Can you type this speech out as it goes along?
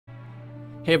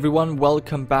Hey everyone,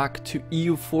 welcome back to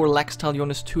EU4 Lex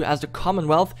Talionis II as the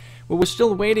Commonwealth, where we're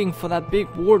still waiting for that big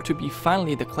war to be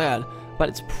finally declared, but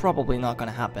it's probably not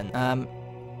gonna happen.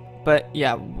 But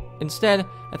yeah, instead,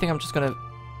 I think I'm just gonna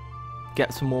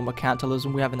get some more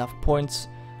mercantilism. We have enough points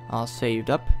saved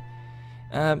up.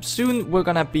 Soon we're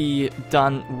gonna be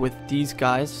done with these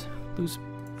guys. Lose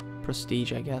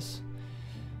prestige, I guess.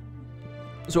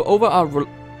 So over our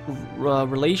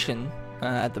relation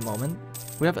at the moment,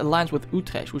 we have alliance with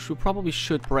Utrecht, which we probably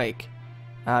should break,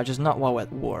 just not while we're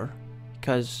at war,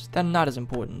 because they're not as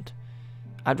important.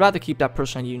 I'd rather keep that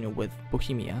personal union with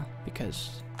Bohemia,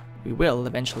 because we will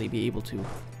eventually be able to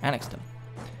annex them.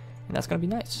 And that's gonna be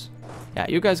nice. Yeah,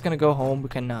 you guys gonna go home. We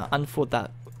can unfold that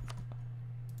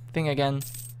thing again.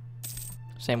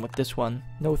 Same with this one.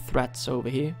 No threats over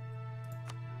here.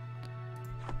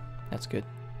 That's good.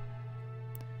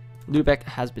 Lübeck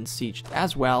has been sieged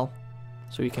as well,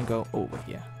 so you can go over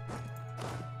here.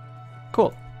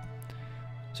 Cool.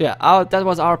 So yeah, that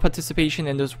was our participation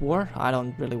in this war. I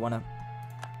don't really want to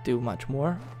do much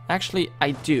more. Actually,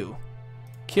 I do.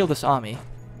 Kill this army.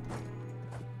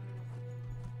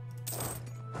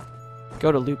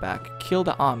 Go to Lübeck. Kill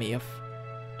the army of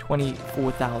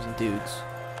 24,000 dudes.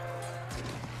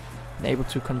 And able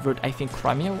to convert, I think,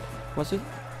 Crimea, was it?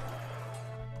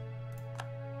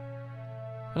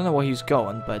 I don't know where he's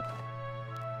going, but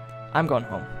I'm going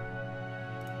home.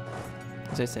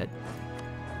 As I said,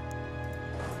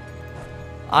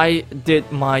 I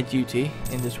did my duty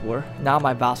in this war. Now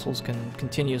my vassals can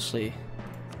continuously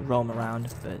roam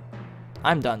around, but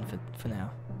I'm done for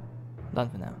now. Done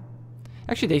for now.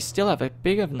 Actually, they still have a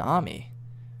big of an army.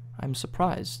 I'm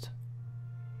surprised.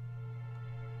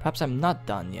 Perhaps I'm not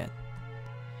done yet.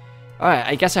 Alright,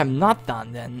 I guess I'm not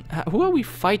done then. Who are we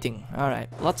fighting? Alright,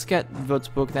 let's get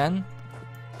Würzburg then.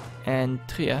 And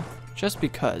Trier. Just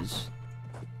because.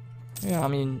 Yeah, I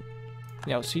mean,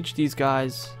 you know, siege these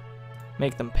guys.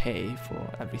 Make them pay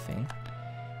for everything.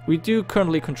 We do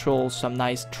currently control some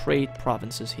nice trade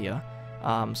provinces here.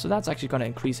 So that's actually going to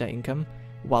increase our income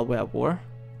while we're at war.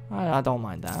 I don't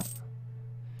mind that.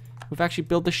 We've actually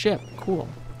built the ship. Cool.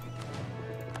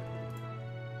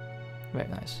 Very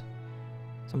nice.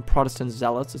 Some Protestant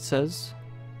zealots, it says.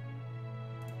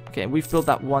 Okay, we've built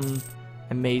that one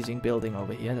amazing building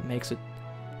over here that makes it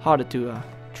harder to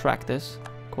track this.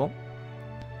 Cool.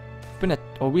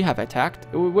 We have attacked.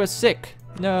 We're sick.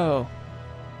 No.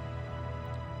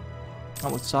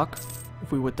 That would suck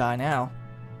if we would die now.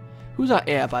 Who's our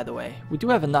heir, by the way? We do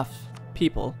have enough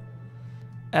people.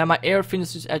 My heir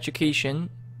finished his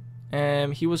education.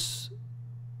 He was...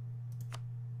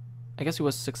 I guess he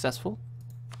was successful.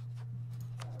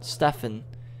 Stefan.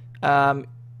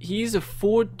 He's a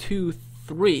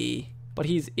 4-2-3, but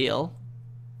he's ill.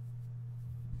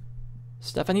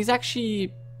 Stefan, he's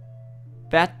actually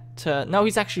better. No,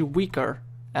 he's actually weaker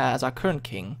as our current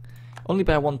king. Only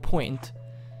by 1 point.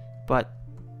 But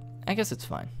I guess it's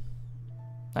fine.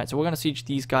 Alright, so we're gonna siege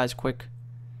these guys quick.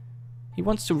 He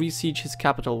wants to re-siege his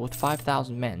capital with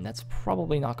 5,000 men. That's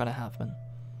probably not gonna happen.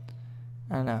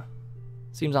 I don't know.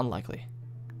 Seems unlikely.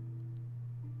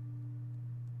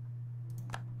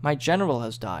 My general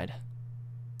has died.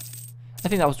 I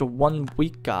think that was the one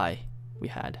weak guy we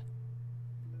had.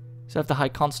 We still have the high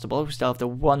constable. We still have the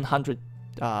 100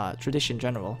 tradition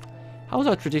general. How was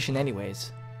our tradition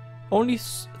anyways? Only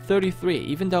 33,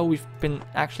 even though we've been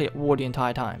actually at war the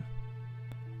entire time.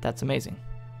 That's amazing.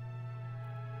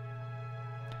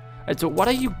 Alright, so what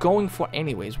are you going for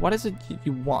anyways? What is it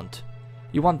you want?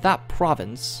 You want that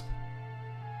province.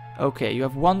 Okay, you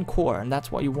have 1 core and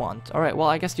that's what you want. Alright, well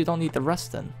I guess you don't need the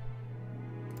rest then.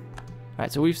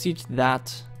 Alright, so we've sieged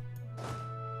that.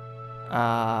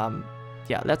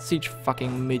 Yeah, let's siege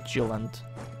fucking Midtjylland.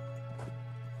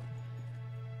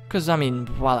 Because, I mean,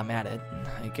 while I'm at it,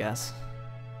 I guess.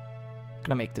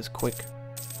 Gonna make this quick.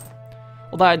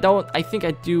 Although I think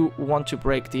I do want to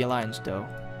break the alliance though.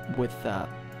 With,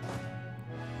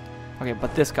 okay,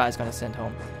 but this guy's gonna send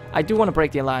home. I do want to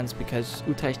break the alliance because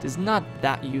Utrecht is not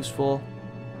that useful.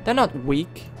 They're not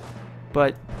weak,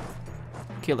 but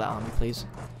kill that army, please.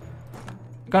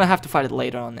 We're gonna have to fight it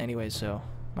later on anyway, so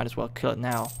might as well kill it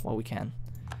now while we can.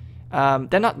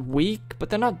 They're not weak, but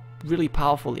they're not really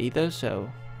powerful either, so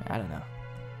I don't know.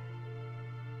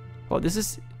 Well, this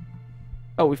is...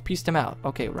 Oh, we've pieced him out.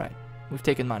 Okay, right. We've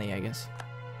taken money, I guess.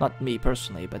 Not me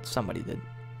personally, but somebody did.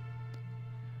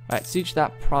 Alright, siege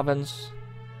that province.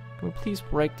 Can we please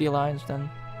break the alliance then?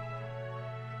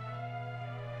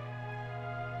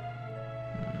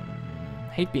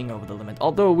 Hate being over the limit.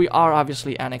 Although we are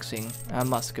obviously annexing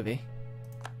Muscovy.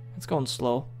 It's going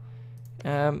slow.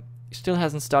 Still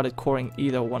hasn't started coring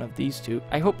either one of these two.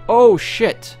 I hope... Oh,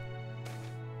 shit!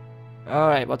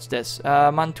 Alright, what's this?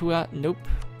 Mantua? Nope.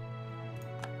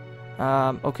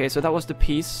 Okay, so that was the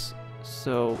peace.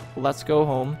 So, let's go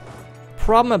home.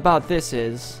 Problem about this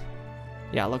is...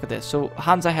 Yeah, look at this. So,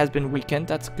 Hansa has been weakened.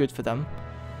 That's good for them.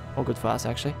 Or good for us,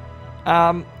 actually.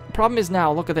 Problem is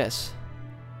now, look at this.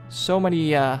 So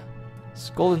many,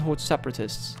 Golden Horde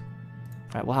separatists.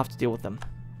 Alright, we'll have to deal with them.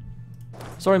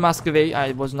 Sorry, Muscovy,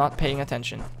 I was not paying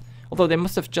attention. Although they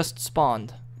must have just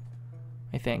spawned,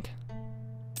 I think.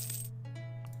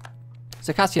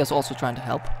 Circassia is also trying to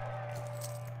help.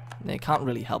 They can't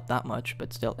really help that much,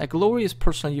 but still. A glorious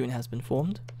personal union has been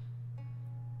formed.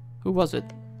 Who was it?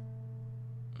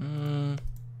 I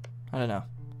don't know.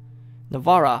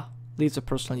 Navarra leads a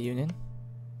personal union.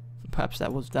 Perhaps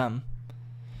that was them.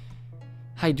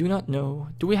 I do not know.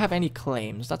 Do we have any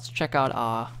claims? Let's check out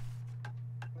our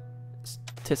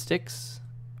statistics.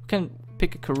 We can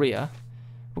pick a career.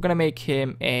 We're gonna make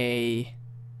him a...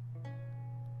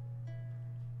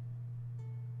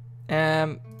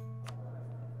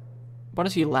 What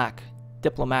does he lack?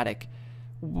 Diplomatic.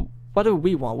 What do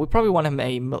we want? We probably want him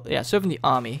a... serve in the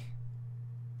army.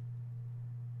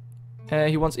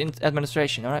 He wants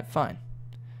administration. Alright, fine.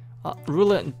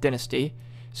 Ruler and dynasty.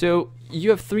 So, you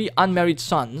have 3 unmarried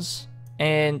sons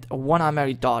and 1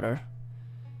 unmarried daughter.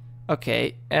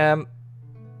 Okay,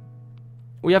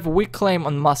 we have a weak claim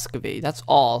on Muscovy. That's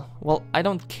all. Well, I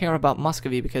don't care about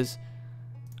Muscovy because,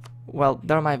 well,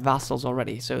 they're my vassals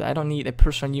already, so I don't need a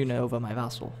personal unit over my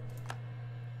vassal.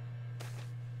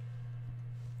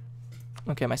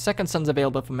 Okay, my second son's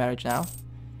available for marriage now.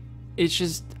 It's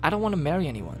just, I don't want to marry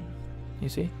anyone. You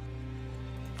see?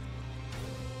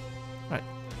 Alright,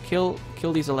 kill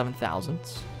these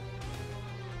 11,000s.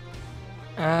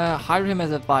 Hire him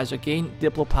as advisor, gain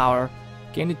diplo power,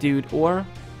 gain a dude, or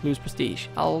lose prestige.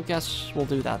 I'll guess we'll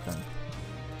do that then.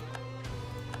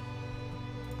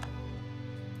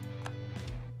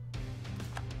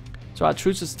 So our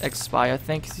truces expire.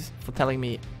 Thanks for telling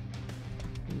me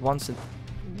one at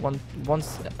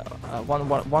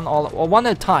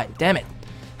a time. Damn it!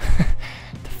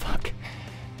 The fuck.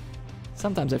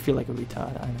 Sometimes I feel like a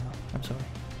retard. I know. I'm sorry.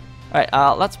 All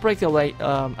right. Let's break the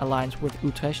alliance with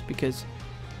Utrecht because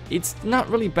it's not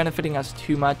really benefiting us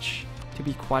too much, to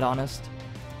be quite honest.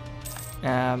 We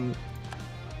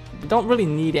don't really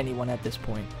need anyone at this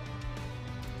point.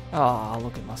 Oh,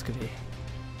 look at Muscovy.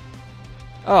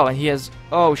 Oh, and he has...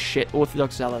 Oh, shit.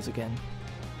 Orthodox Zealots again.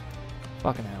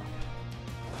 Fucking hell.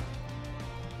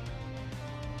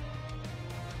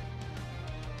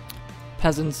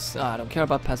 Peasants. I don't care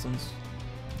about peasants.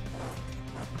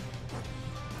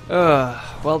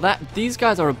 Well, these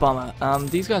guys are a bummer.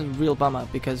 These guys are a real bummer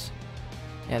because...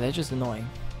 Yeah, they're just annoying.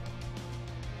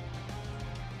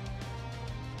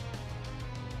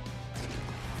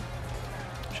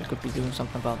 I could be doing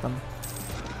something about them.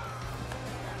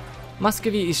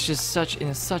 Muscovy is just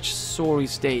in such sorry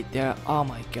state. They're, oh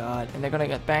my god, and they're gonna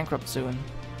get bankrupt soon.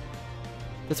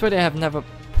 That's why they have never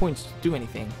points to do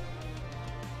anything.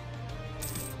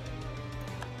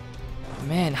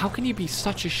 Man, how can you be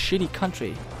such a shitty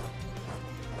country?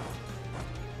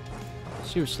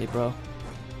 Seriously, bro.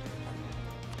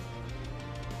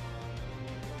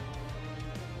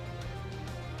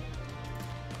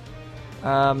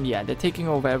 Yeah, they're taking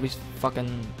over every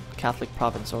fucking Catholic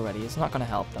province already. It's not gonna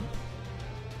help them.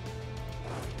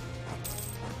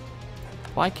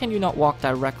 Why can you not walk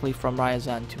directly from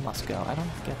Ryazan to Moscow? I don't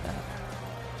get that.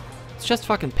 It's just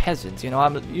fucking peasants, you know?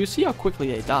 You see how quickly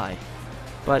they die.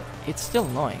 But it's still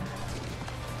annoying.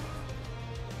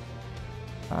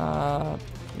 Yeah,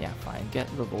 fine. Get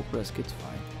revolt risk, it's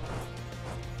fine.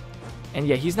 And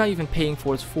yeah, he's not even paying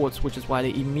for his forts, which is why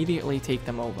they immediately take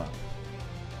them over.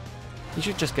 You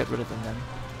should just get rid of them then.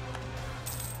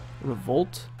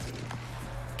 Revolt?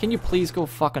 Can you please go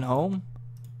fucking home?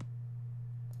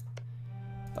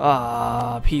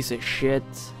 Ah, piece of shit.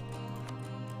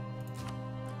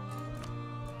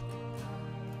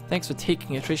 Thanks for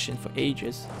taking attrition for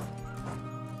ages.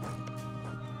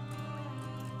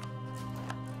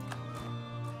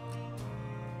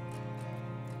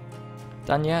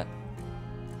 Done yet?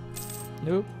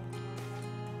 Nope.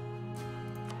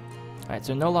 Alright,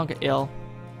 so no longer ill.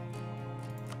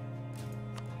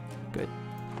 Good.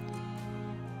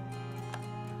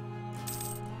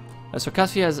 So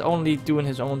Cassia is only doing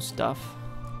his own stuff.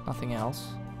 Nothing else.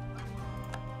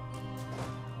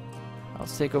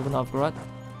 Let's take over Novgorod.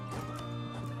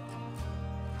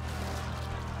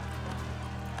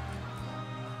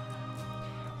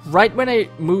 Right when I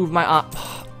move my...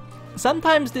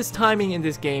 sometimes this timing in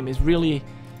this game is really...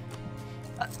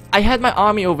 I had my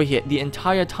army over here the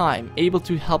entire time, able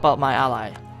to help out my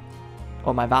ally.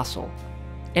 Or my vassal.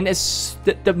 And as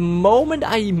the moment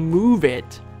I move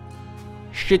it,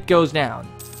 shit goes down.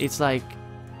 It's like,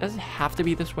 does it have to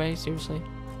be this way? Seriously?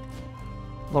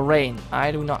 Lorraine.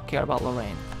 I do not care about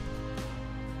Lorraine.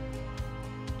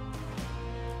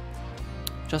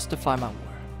 Justify my war.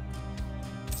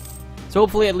 So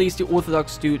hopefully at least the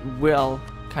Orthodox dude will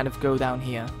kind of go down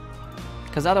here.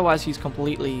 Because otherwise he's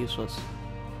completely useless.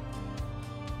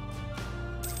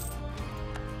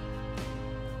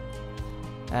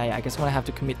 Yeah, I guess I'm gonna have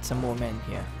to commit some more men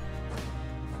here.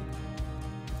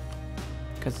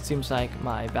 Because it seems like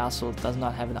my vassal does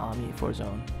not have an army for his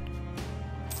own.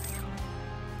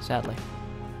 Sadly.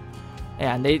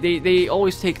 Yeah, and they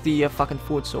always take the fucking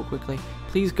fort so quickly.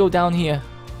 Please go down here.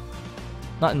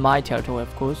 Not in my territory,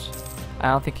 of course.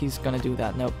 I don't think he's gonna do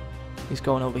that. Nope. He's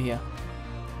going over here.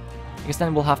 I guess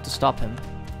then we'll have to stop him.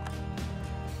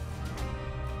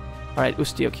 Alright,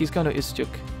 Ustyuk. He's going to Ustyuk.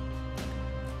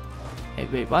 Hey,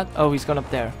 wait, what? Oh, he's gone up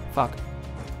there. Fuck.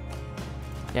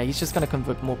 Yeah, he's just gonna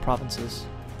convert more provinces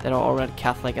that are already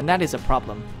Catholic, and that is a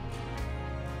problem.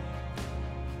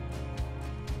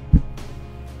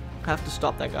 I have to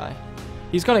stop that guy.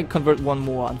 He's gonna convert one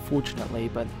more, unfortunately,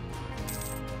 but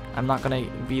I'm not gonna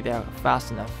be there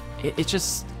fast enough. It's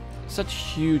just such a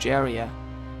huge area,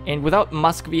 and without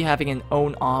Muscovy having an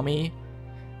own army,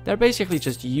 they're basically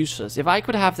just useless. If I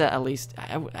could have that, at least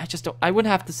I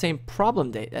wouldn't have the same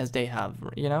problem as they have,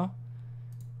 you know.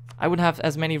 I wouldn't have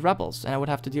as many rebels, and I would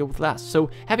have to deal with less. So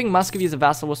having Muscovy as a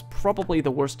vassal was probably the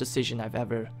worst decision I've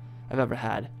ever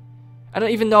had. I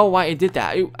don't even know why I did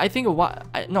that.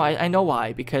 I know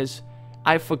why, because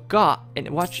I forgot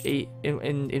in what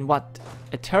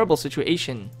a terrible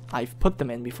situation I've put them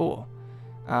in before.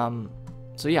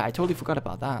 So yeah, I totally forgot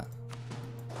about that.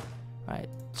 Alright,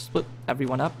 split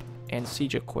everyone up and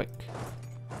siege it quick.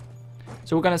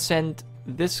 So we're gonna send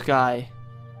this guy,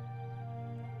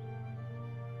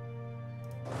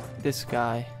 this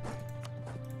guy,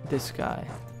 this guy,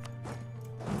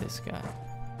 and this guy.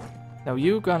 Now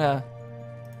you gonna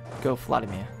go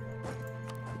Vladimir.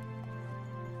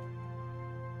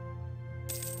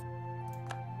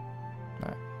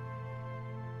 Alright.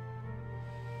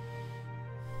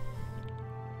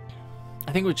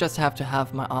 I think we just have to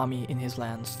have my army in his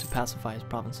lands to pacify his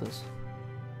provinces.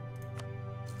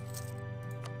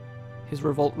 His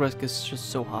revolt risk is just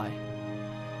so high.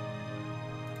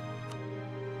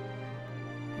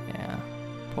 Yeah,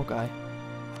 poor guy.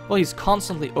 Well, he's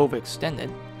constantly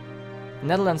overextended. The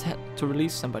Netherlands had to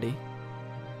release somebody.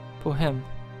 Poor him.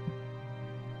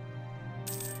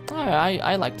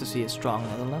 I like to see a strong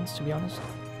Netherlands, to be honest.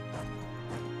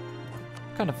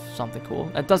 Kind of something cool.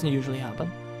 That doesn't usually happen.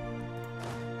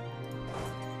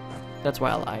 That's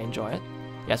why I enjoy it.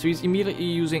 Yeah, so he's immediately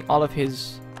using all of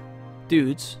his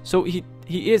dudes. So he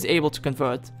is able to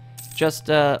convert, just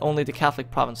only the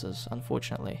Catholic provinces,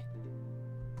 unfortunately.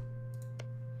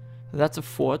 That's a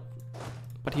fort,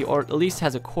 but he at least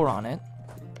has a core on it.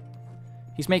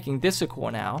 He's making this a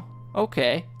core now.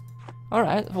 Okay.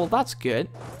 Alright, well that's good.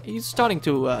 He's starting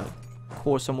to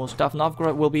core some more stuff.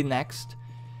 Novgorod will be next.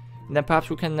 And then perhaps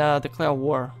we can declare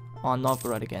war on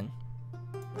Novgorod again.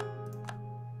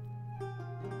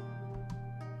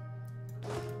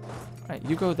 Alright,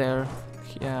 you go there.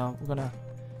 Yeah, we're gonna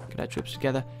get our troops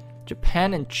together.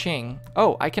 Japan and Qing.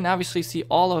 Oh, I can obviously see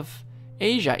all of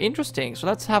Asia. Interesting. So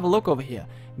let's have a look over here.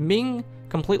 Ming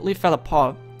completely fell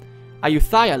apart.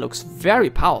 Ayutthaya looks very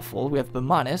powerful. We have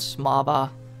Bermanis, Maba.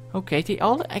 Okay, they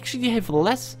all actually have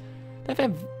less. They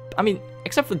have, I mean,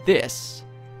 except for this,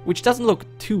 which doesn't look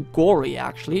too gory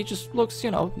actually. It just looks, you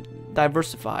know,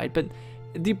 diversified. But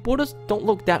the borders don't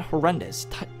look that horrendous.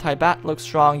 Tibet looks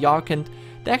strong. Yarkand.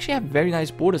 They actually have very nice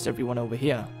borders, everyone over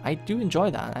here. I do enjoy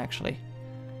that, actually.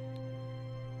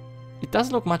 It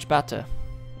does look much better.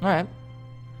 Alright.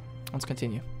 Let's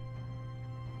continue.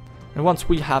 And once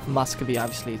we have Muscovy,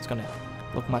 obviously, it's gonna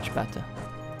look much better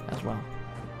as well.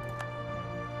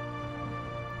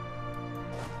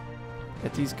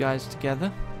 Get these guys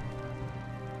together.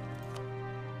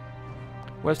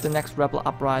 Where's the next rebel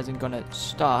uprising gonna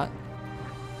start?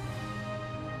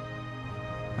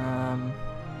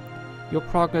 Your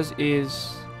progress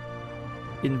is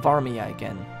in Varmia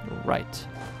again. Right.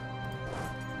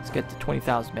 Let's get the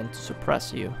 20,000 men to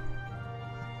suppress you.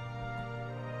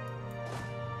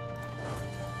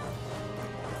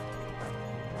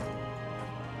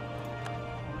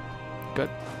 Good.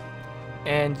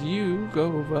 And you go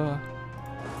over.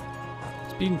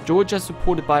 It's being Georgia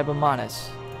supported by Bermanis.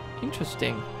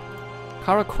 Interesting.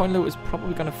 Karakoyunlu is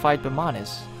probably gonna fight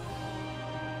Bermanis.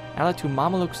 Allied to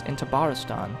Mamelukes in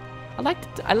Tabaristan.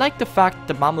 I like the fact that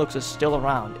the Mamluks are still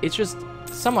around. It's just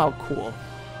somehow cool.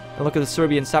 And look at the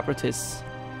Serbian separatists.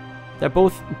 They're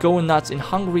both going nuts in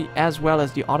Hungary as well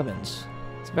as the Ottomans.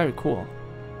 It's very cool.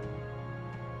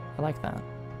 I like that.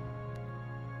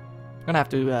 I'm gonna have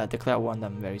to declare war on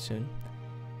them very soon.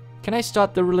 Can I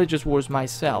start the religious wars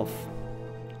myself?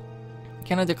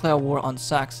 Can I declare war on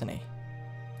Saxony?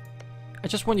 I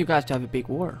just want you guys to have a big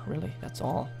war, really. That's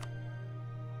all.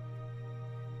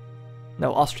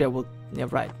 No, Austria will... Yeah,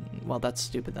 right. Well, that's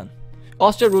stupid then.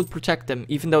 Austria will protect them,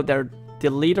 even though they're the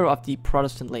leader of the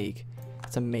Protestant League.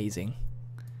 It's amazing.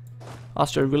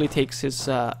 Austria really takes his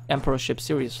emperorship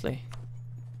seriously.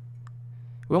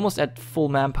 We're almost at full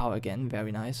manpower again.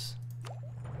 Very nice.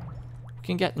 We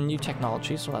can get new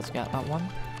technology, so let's get that one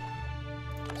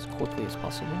as quickly as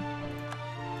possible.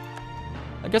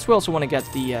 I guess we also want to get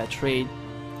the trade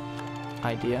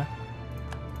idea.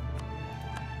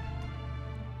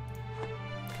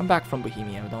 Come back from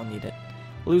Bohemia, we don't need it.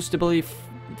 Lose stability,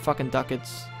 fucking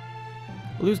ducats.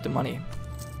 Lose the money.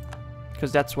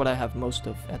 Because that's what I have most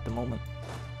of at the moment.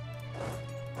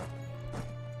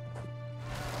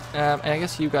 And I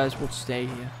guess you guys will stay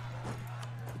here.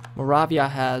 Moravia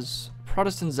has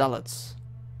Protestant zealots.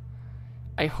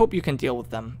 I hope you can deal with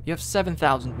them. You have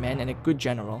 7,000 men and a good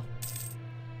general.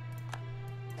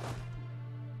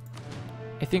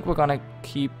 I think we're gonna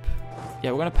keep...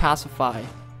 Yeah, we're gonna pacify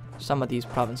some of these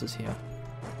provinces here.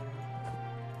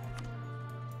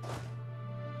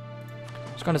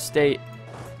 Just gonna stay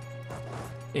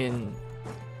in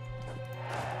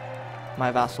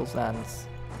my vassal's lands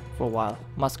for a while.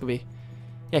 Muscovy.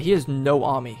 Yeah, he has no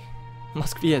army.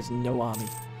 Muscovy has no army.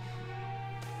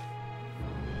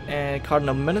 And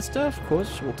Cardinal Minister, of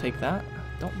course, we'll take that.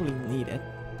 Don't really need it.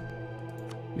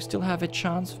 We still have a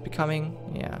chance of becoming...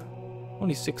 Yeah,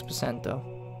 only 6% though.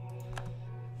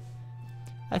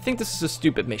 I think this is a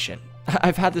stupid mission.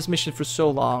 I've had this mission for so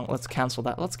long. Let's cancel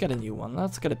that. Let's get a new one.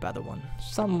 Let's get a better one.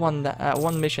 Someone that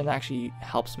one mission that actually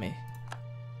helps me.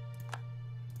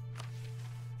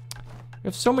 We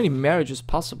have so many marriages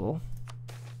possible.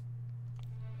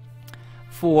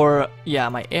 For yeah,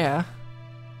 my heir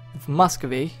of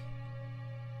Muscovy,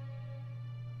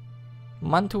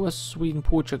 Mantua, Sweden,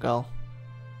 Portugal.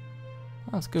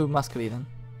 Let's go Muscovy then.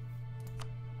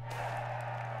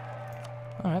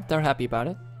 Alright, they're happy about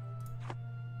it.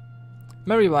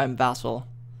 Marry my vassal,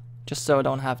 just so I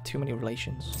don't have too many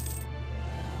relations.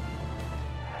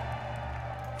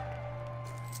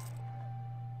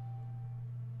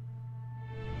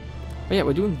 But yeah,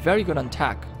 we're doing very good on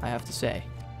tech, I have to say.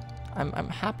 I'm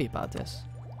happy about this.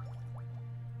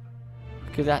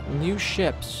 Okay, that new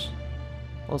ships.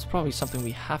 Well, it's probably something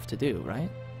we have to do,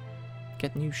 right?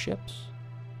 Get new ships.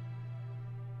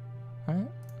 Alright.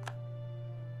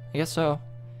 I guess so.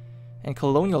 And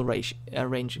colonial range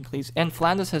increase. And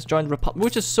Flanders has joined the Republic,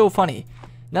 which is so funny.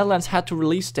 Netherlands had to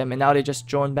release them, and now they just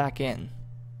joined back in.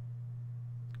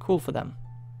 Cool for them.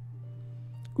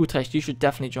 Utrecht, you should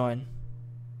definitely join.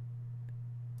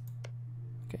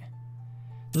 Okay.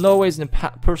 Norway's in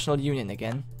a personal union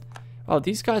again. Oh,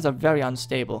 these guys are very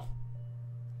unstable.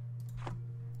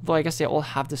 Though I guess they all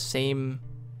have the same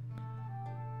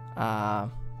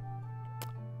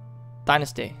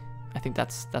dynasty. I think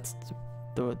that's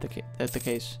the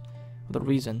case, the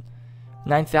reason.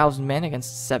 9,000 men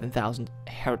against 7,000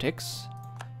 heretics.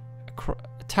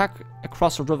 Attack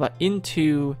across a river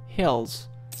into hills,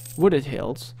 wooded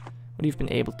hills, but you've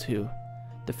been able to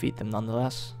defeat them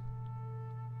nonetheless.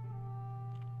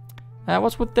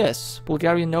 What's with this?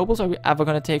 Bulgarian nobles, are we ever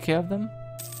going to take care of them?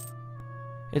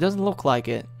 It doesn't look like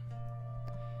it.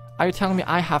 Are you telling me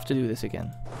I have to do this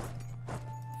again?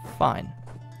 Fine.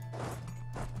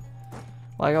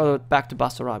 Well, I go back to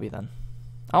Basarabia then.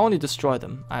 I'll only destroy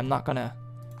them. I'm not gonna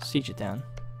siege it down.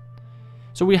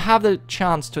 So we have the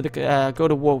chance to go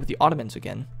to war with the Ottomans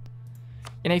again.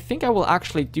 And I think I will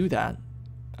actually do that.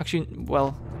 Actually,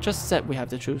 well, just said we have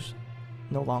to choose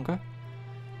no longer.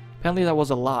 Apparently that was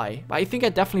a lie. But I think I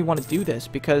definitely want to do this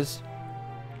because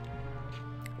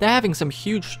they're having some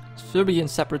huge Serbian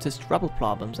separatist rebel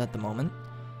problems at the moment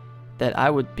that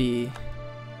I would be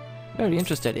very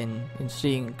interested in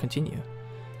seeing continue.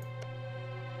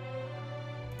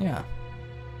 Yeah.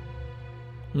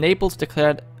 Naples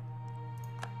declared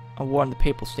a war on the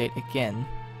Papal State again.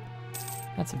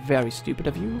 That's very stupid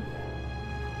of you.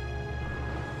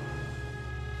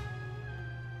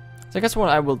 So I guess what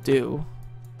I will do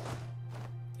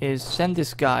is send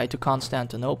this guy to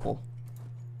Constantinople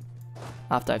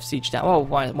after I've sieged down. Oh,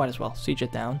 might as well siege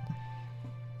it down.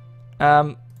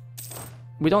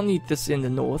 We don't need this in the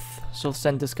north, so I'll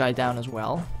send this guy down as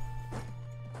well.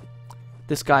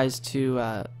 This guy's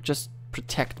to just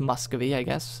protect Muscovy, I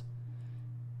guess.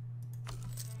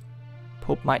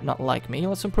 Pope might not like me.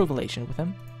 Let's improve relation with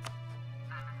him.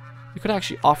 You could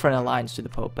actually offer an alliance to the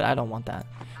Pope, but I don't want that.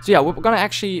 So yeah, we're gonna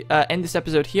actually end this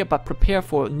episode here, but prepare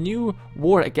for a new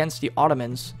war against the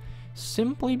Ottomans,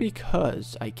 simply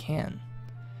because I can.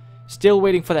 Still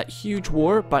waiting for that huge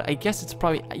war, but I guess it's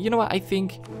probably, you know what, I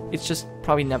think it's just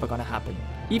probably never gonna happen.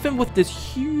 Even with this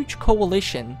huge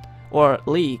coalition, or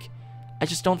league, I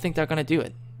just don't think they're gonna do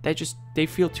it. They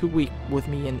feel too weak with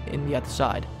me in the other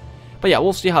side. But yeah,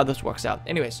 we'll see how this works out.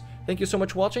 Anyways, thank you so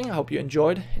much for watching. I hope you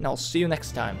enjoyed, and I'll see you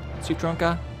next time.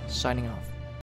 Gironca, signing off.